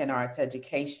music and arts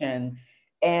education.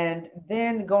 And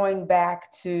then going back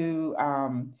to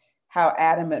how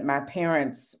adamant my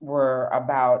parents were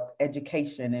about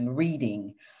education and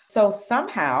reading. So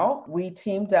somehow we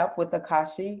teamed up with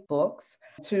Akashi Books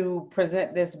to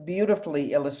present this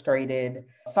beautifully illustrated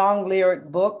song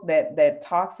lyric book that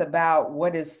talks about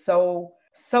what is so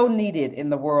needed in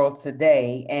the world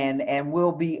today and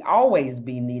will always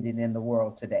be needed in the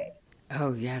world today.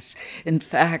 Oh, yes. In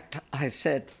fact, I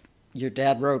said your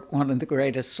dad wrote one of the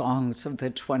greatest songs of the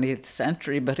 20th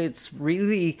century, but it's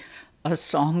really a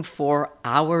song for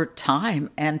our time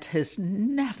and has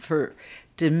never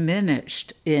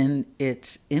diminished in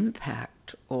its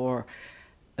impact or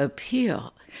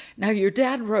appeal. Now, your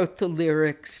dad wrote the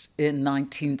lyrics in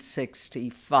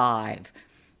 1965,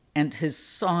 and his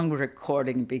song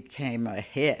recording became a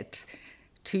hit.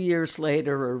 2 years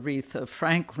later, Aretha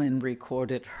Franklin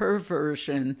recorded her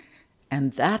version,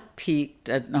 and that peaked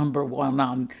at #1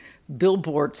 on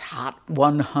Billboard's Hot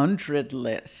 100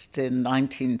 list in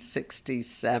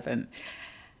 1967.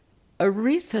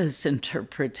 Aretha's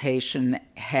interpretation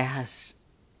has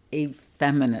a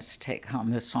feminist take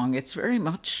on this song. It's very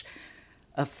much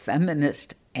a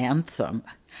feminist anthem.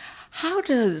 How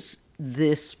does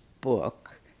this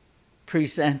book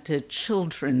present a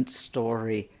children's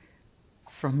story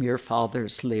from your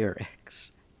father's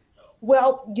lyrics?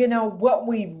 Well, what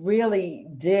we really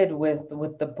did with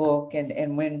the book,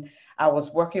 and when I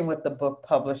was working with the book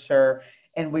publisher,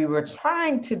 and we were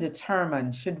trying to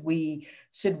determine, should we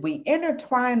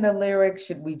intertwine the lyrics?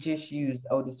 Should we just use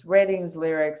Otis Redding's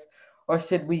lyrics, or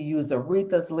should we use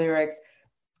Aretha's lyrics?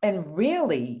 And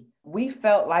really, we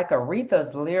felt like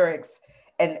Aretha's lyrics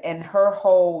and her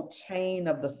whole chain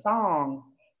of the song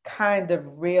kind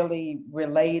of really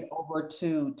relayed over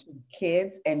to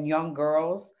kids and young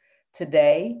girls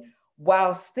today,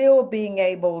 while still being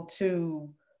able to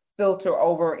filter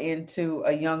over into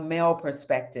a young male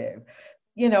perspective.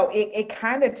 It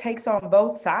kind of takes on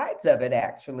both sides of it,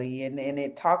 actually. And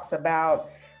it talks about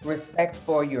respect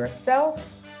for yourself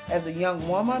as a young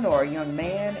woman or a young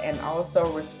man, and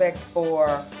also respect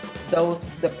for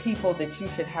the people that you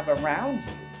should have around you.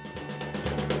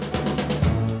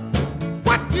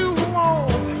 What you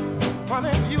want,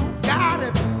 honey, you got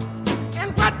it.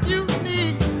 And what you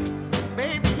need,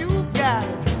 baby, you got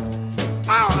it.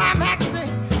 All I'm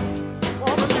asking for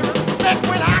a little respect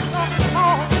when I come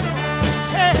home.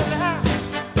 Hey, now,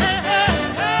 hey,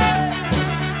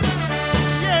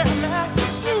 yeah, now,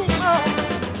 you know.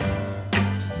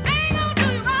 Ain't gonna do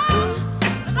you wrong,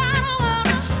 'cause I don't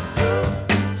wanna.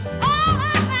 All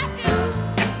I'm asking is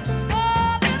for a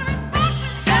little respect,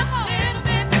 just a little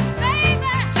bit,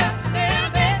 baby, just a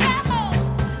little bit,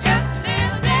 just a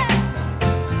little bit,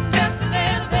 just a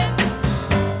little bit.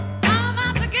 I'm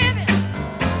out to give you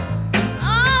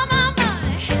all my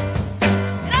money,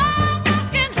 and all I'm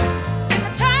asking in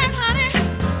return, honey,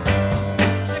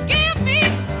 is to give me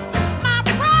my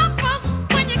promise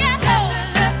when you get home.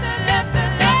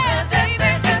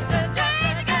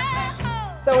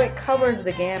 So it covers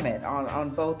the gamut on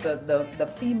both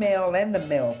the female and the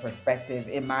male perspective,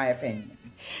 in my opinion.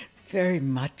 Very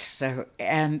much so.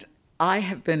 And I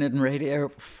have been in radio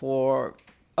for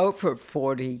over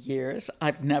 40 years.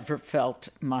 I've never felt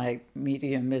my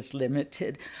medium is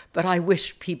limited, but I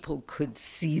wish people could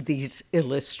see these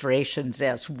illustrations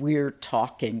as we're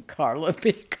talking, Carla,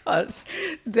 because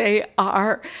they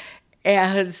are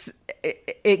as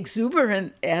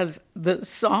exuberant as the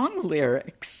song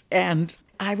lyrics. And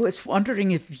I was wondering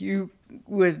if you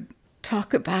would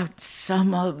talk about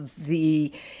some of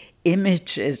the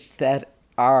images that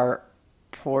are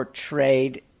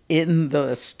portrayed in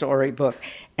the storybook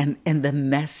and the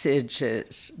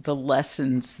messages, the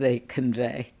lessons they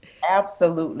convey.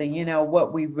 Absolutely.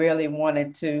 What we really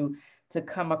wanted to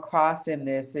come across in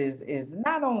this is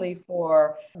not only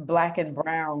for Black and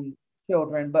brown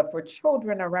children, but for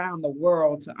children around the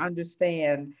world to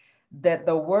understand that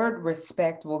the word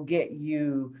respect will get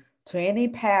you to any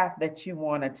path that you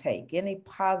want to take, any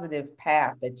positive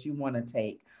path that you want to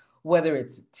take, whether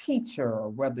it's a teacher, or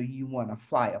whether you want to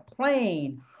fly a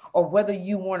plane, or whether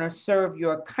you want to serve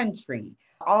your country.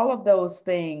 All of those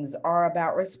things are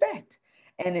about respect.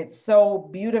 And it's so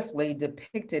beautifully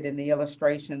depicted in the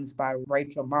illustrations by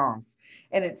Rachel Moss.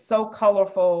 And it's so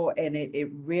colorful, and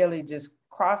it really just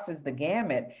crosses the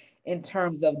gamut in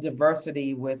terms of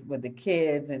diversity with the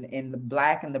kids and the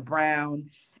Black and the brown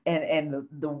and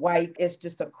the white. It's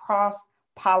just a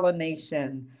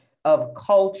cross-pollination of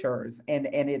cultures, and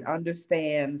it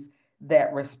understands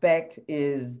that respect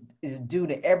is due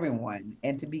to everyone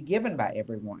and to be given by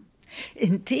everyone.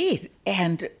 Indeed.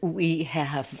 And we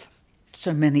have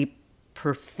so many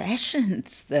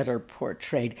professions that are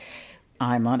portrayed.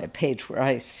 I'm on a page where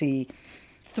I see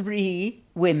 3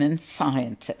 women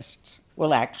scientists.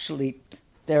 Well, actually,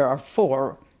 there are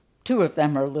 4. 2 of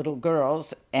them are little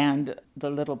girls, and the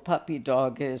little puppy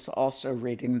dog is also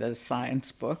reading the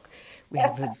science book. We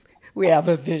have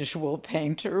a visual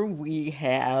painter. We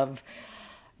have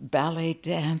ballet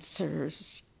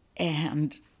dancers,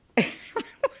 and we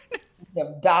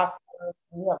have doctors,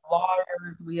 we have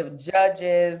lawyers, we have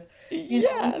judges.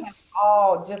 Yes.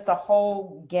 Just a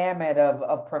whole gamut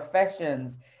of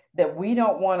professions that we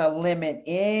don't want to limit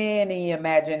any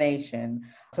imagination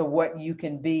to what you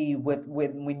can be with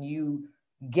when you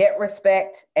get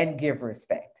respect and give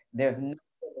respect. There's no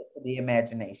limit to the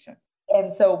imagination.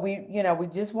 And so we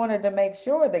just wanted to make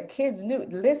sure that kids knew,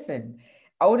 listen,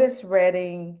 Otis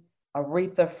Redding,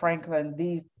 Aretha Franklin,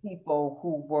 these people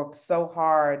who worked so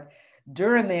hard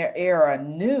during their era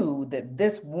knew that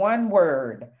this one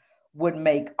word would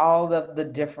make all of the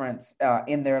difference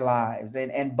in their lives.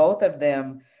 And both of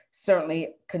them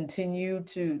certainly continue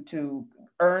to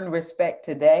earn respect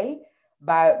today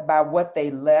by what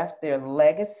they left, their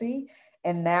legacy.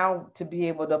 And now to be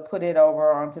able to put it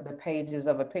over onto the pages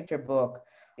of a picture book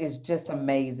is just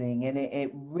amazing. And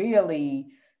it really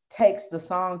takes the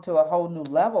song to a whole new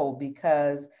level,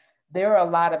 because there are a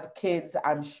lot of kids,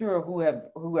 I'm sure, who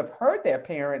have heard their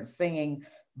parents singing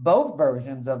both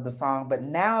versions of the song, but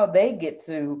now they get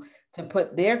to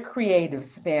put their creative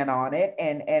spin on it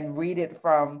and read it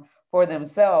for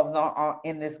themselves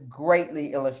in this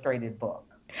greatly illustrated book.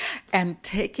 And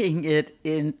taking it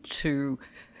into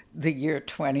the year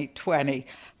 2020,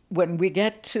 when we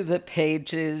get to the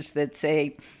pages that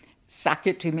say, "Sock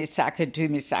it to me, sock it to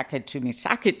me, sock it to me,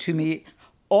 sock it to me,"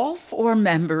 all four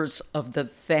members of the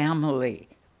family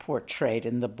portrayed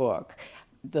in the book,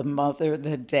 the mother,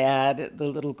 the dad, the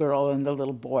little girl, and the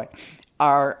little boy,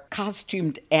 are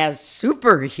costumed as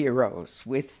superheroes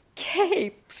with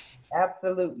capes.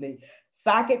 Absolutely.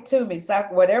 Sock it to me,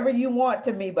 sock whatever you want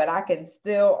to me, but I can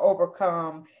still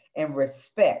overcome and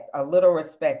respect. A little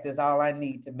respect is all I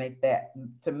need to make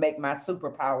my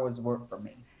superpowers work for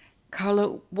me.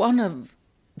 Carla, one of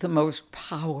the most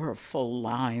powerful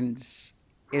lines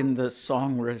in the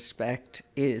song Respect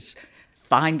is,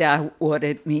 "Find out what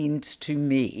it means to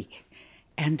me."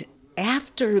 And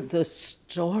after the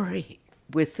story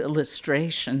with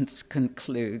illustrations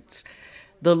concludes,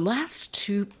 the last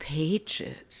 2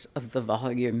 pages of the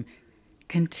volume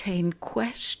contain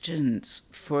questions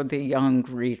for the young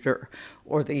reader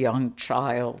or the young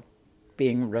child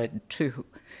being read to.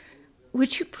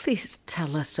 Would you please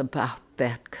tell us about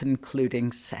that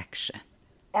concluding section?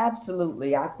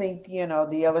 Absolutely. I think,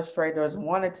 the illustrators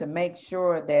wanted to make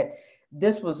sure that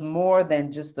this was more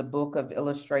than just a book of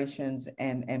illustrations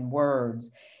and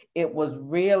words. It was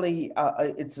really,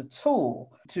 it's a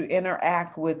tool to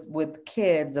interact with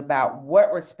kids about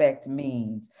what respect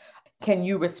means. Can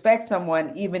you respect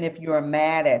someone even if you're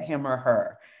mad at him or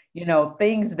her?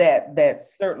 Things that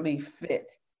certainly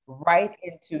fit right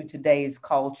into today's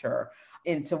culture,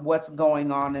 into what's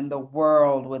going on in the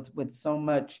world with so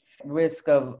much risk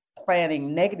of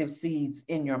planting negative seeds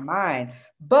in your mind.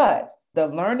 But the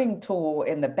learning tool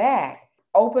in the back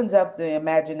opens up the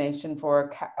imagination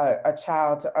for a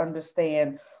child to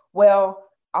understand,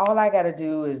 well, all I got to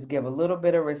do is give a little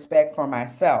bit of respect for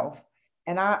myself,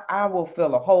 and I will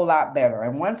feel a whole lot better.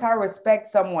 And once I respect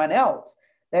someone else,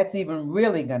 that's even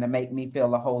really going to make me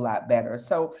feel a whole lot better.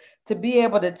 So to be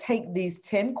able to take these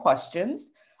 10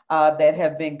 questions that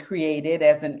have been created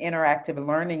as an interactive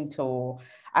learning tool,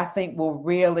 I think will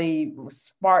really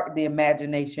spark the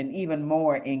imagination even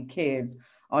more in kids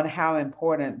on how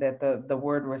important that the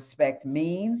word respect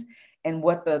means and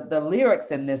what the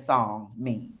lyrics in this song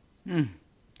means.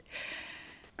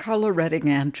 Carla Redding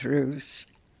Andrews,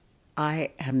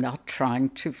 I am not trying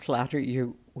to flatter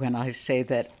you when I say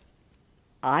that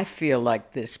I feel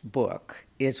like this book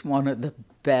is one of the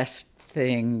best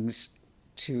things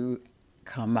to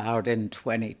come out in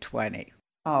 2020.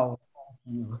 Oh,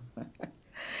 thank you.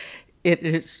 It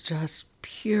is just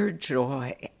pure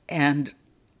joy and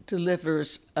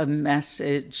delivers a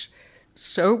message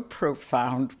so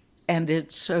profound, and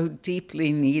it's so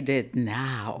deeply needed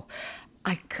now.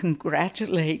 I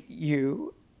congratulate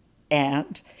you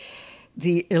and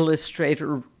the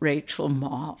illustrator Rachel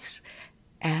Moss.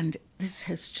 And this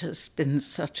has just been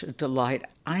such a delight.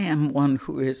 I am one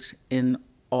who is in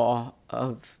awe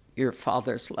of your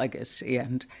father's legacy,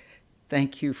 and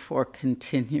thank you for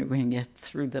continuing it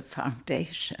through the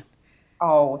foundation.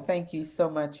 Oh, thank you so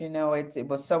much. It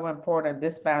was so important.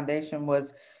 This foundation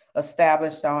was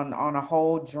established on a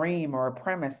whole dream or a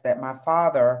premise that my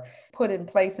father put in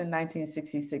place in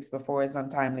 1966 before his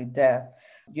untimely death.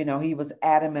 He was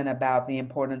adamant about the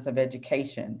importance of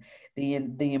education,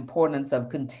 the importance of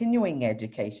continuing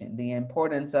education, the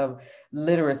importance of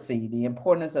literacy, the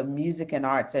importance of music and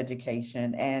arts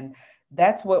education. And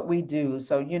that's what we do.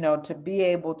 So, to be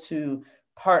able to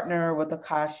partner with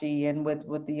Akashi and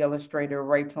with the illustrator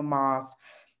Rachel Moss,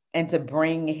 and to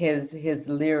bring his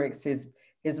lyrics, his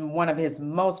one of his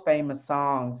most famous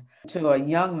songs to a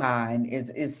young mind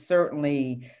is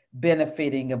certainly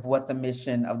benefiting of what the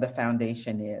mission of the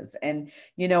foundation is. And,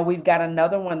 we've got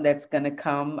another one that's going to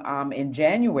come in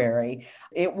January.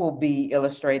 It will be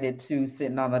illustrated too,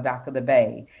 Sitting on the Dock of the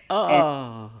Bay. Oh.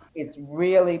 And it's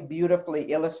really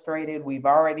beautifully illustrated. We've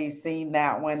already seen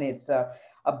that one. It's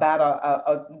about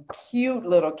a cute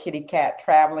little kitty cat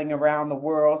traveling around the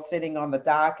world, sitting on the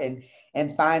dock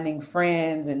and finding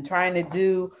friends and trying to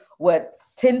do what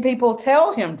 10 people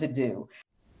tell him to do.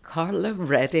 Carla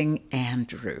Redding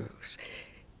Andrews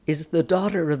is the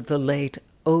daughter of the late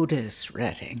Otis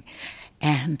Redding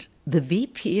and the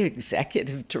VP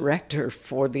Executive Director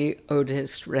for the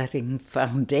Otis Redding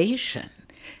Foundation.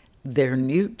 Their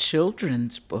new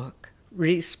children's book,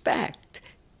 Respect,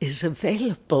 is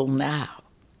available now.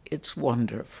 It's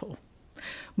wonderful.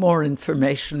 More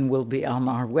information will be on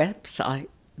our website,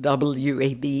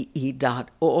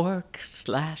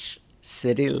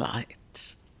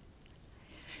 wabe.org/citylights.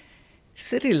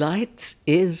 City Lights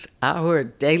is our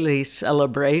daily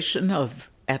celebration of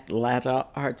Atlanta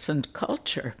arts and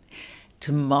culture.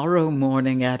 Tomorrow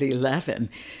morning at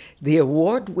 11, the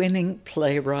award-winning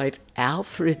playwright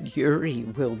Alfred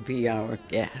Urey will be our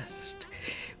guest.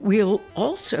 We'll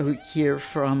also hear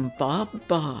from Bob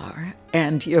Barr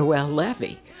and Yoel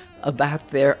Levy about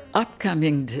their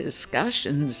upcoming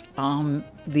discussions on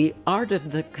the art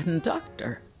of the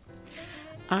conductor.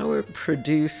 Our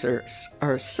producers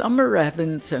are Summer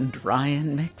Evans and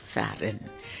Ryan McFadden.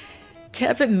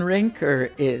 Kevin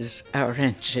Rinker is our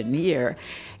engineer,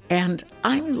 and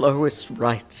I'm Lois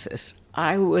Reitzes.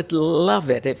 I would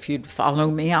love it if you'd follow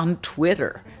me on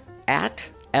Twitter at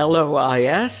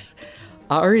LOISREITZES.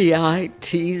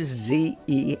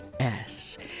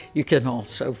 You can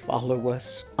also follow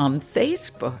us on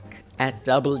Facebook at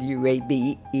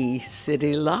WABE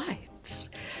City Lights.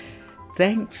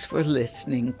 Thanks for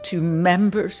listening to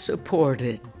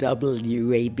member-supported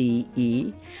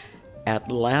WABE,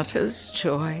 Atlanta's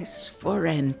choice for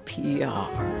NPR.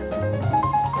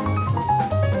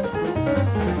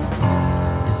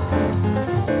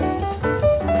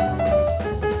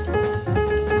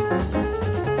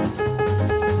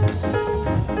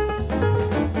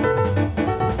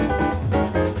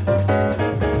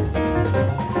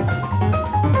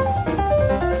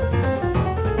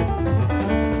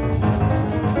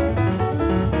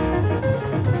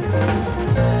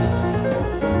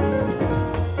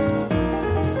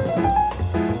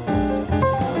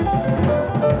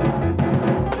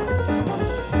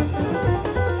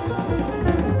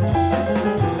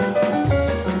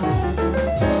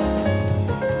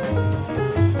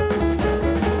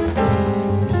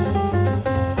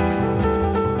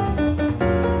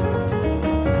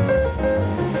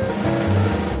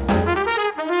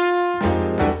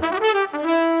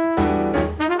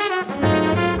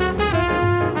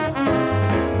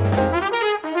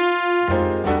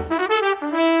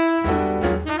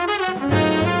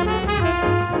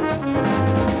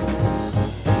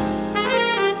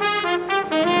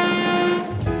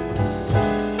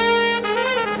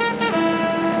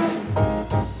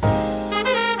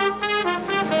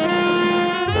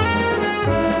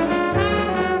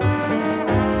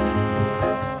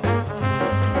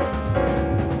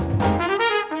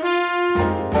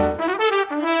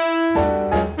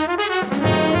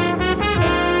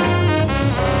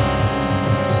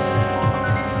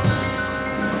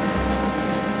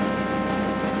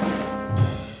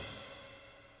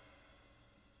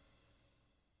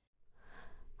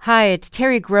 Hi, it's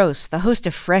Terry Gross, the host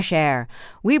of Fresh Air.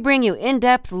 We bring you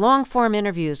in-depth, long-form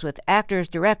interviews with actors,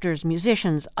 directors,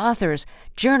 musicians, authors,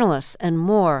 journalists, and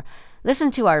more.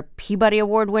 Listen to our Peabody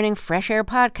Award-winning Fresh Air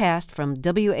podcast from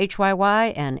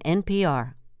WHYY and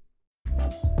NPR.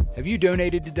 Have you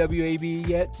donated to WABE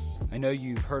yet? I know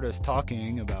you've heard us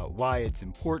talking about why it's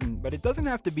important, but it doesn't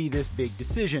have to be this big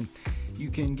decision. You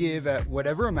can give at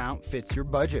whatever amount fits your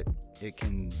budget. It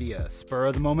can be a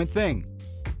spur-of-the-moment thing.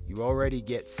 You already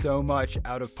get so much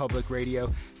out of public radio,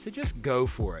 so just go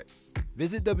for it.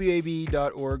 Visit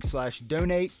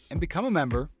wabe.org/donate and become a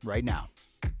member right now.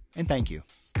 And thank you.